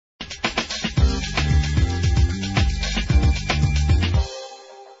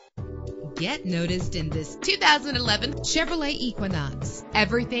Get noticed in this 2011 Chevrolet Equinox.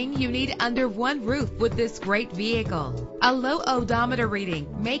 Everything you need under one roof with this great vehicle. A low odometer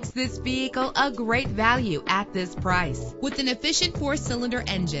reading makes this vehicle a great value at this price. With an efficient 4-cylinder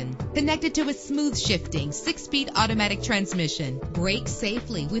engine connected to a smooth shifting 6-speed automatic transmission, brake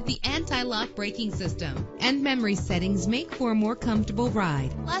safely with the anti-lock braking system, and memory settings make for a more comfortable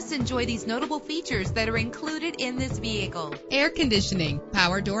ride. Plus, enjoy these notable features that are included in this vehicle: air conditioning,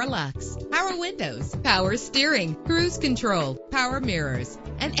 power door locks, power windows, power steering, cruise control, power mirrors,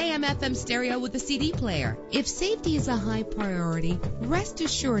 an AM/FM stereo with a CD player. If safety is a high priority, rest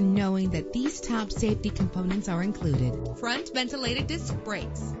assured knowing that these top safety components are included: front ventilated disc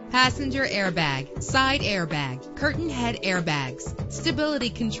brakes, passenger airbag, side airbag, curtain head airbags, stability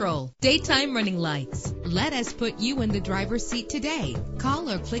control, daytime running lights. Let us put you in the driver's seat today. Call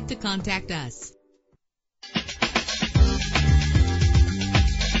or click to contact us.